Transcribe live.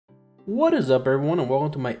What is up, everyone, and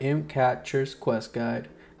welcome to my Imp Catchers Quest guide.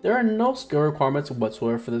 There are no skill requirements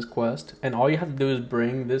whatsoever for this quest, and all you have to do is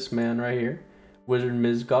bring this man right here, Wizard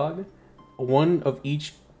Mizgog, one of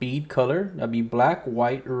each bead color. That'd be black,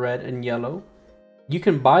 white, red, and yellow. You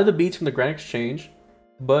can buy the beads from the Grand Exchange,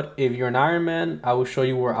 but if you're an Ironman, I will show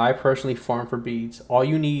you where I personally farm for beads. All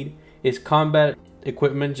you need is combat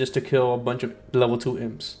equipment just to kill a bunch of level 2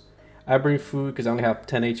 imps. I bring food because I only have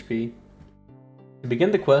 10 HP. To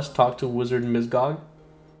begin the quest, talk to Wizard Mizgog.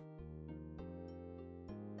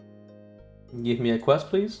 Give me a quest,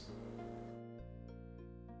 please.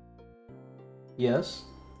 Yes.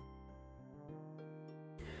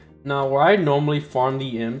 Now, where I normally farm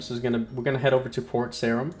the imps is we're gonna head over to Port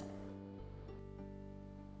Sarim.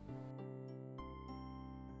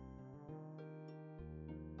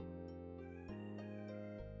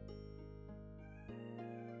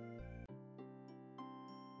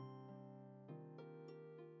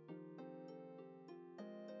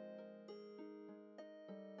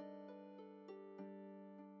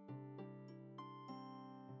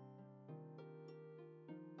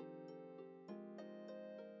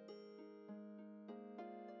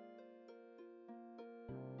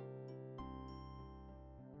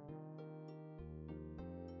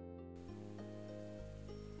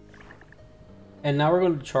 And now we're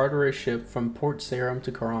going to charter a ship from Port Sarim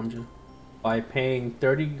to Karamja by paying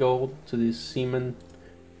 30 gold to the seaman,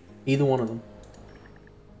 either one of them,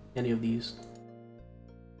 any of these.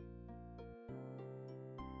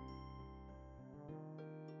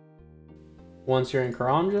 Once you're in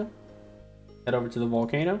Karamja, head over to the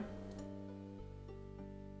volcano.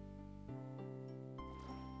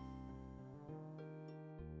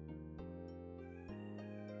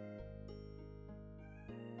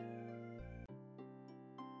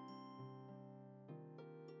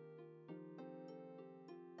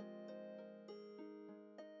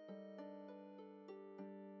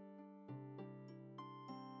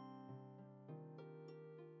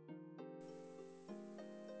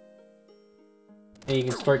 And you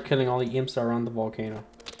can start killing all the imps that are on the volcano.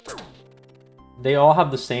 They all have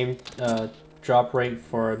the same drop rate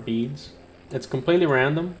for beads. It's completely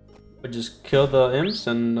random, but just kill the imps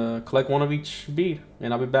and collect one of each bead,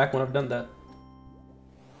 and I'll be back when I've done that.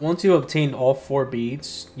 Once you obtained all 4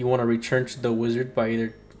 beads, you want to return to the wizard by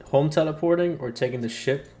either home teleporting or taking the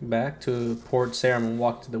ship back to Port Sarim and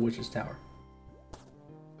walk to the witch's tower.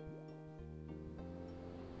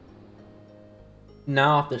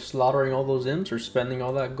 Now, after slaughtering all those imps or spending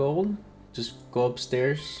all that gold, just go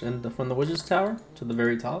upstairs from the witch's tower to the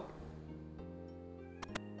very top.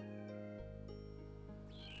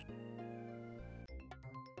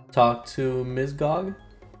 Talk to Mizgog.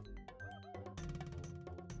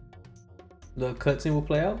 The cutscene will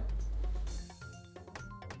play out.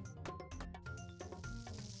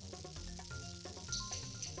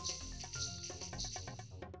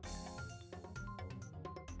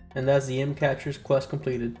 And that's the Imp Catchers Quest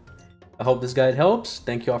completed. I hope this guide helps.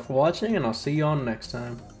 Thank you all for watching, and I'll see you all next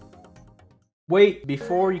time. Wait,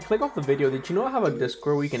 before you click off the video, did you know I have a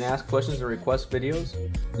Discord where you can ask questions and request videos?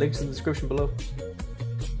 Links in the description below.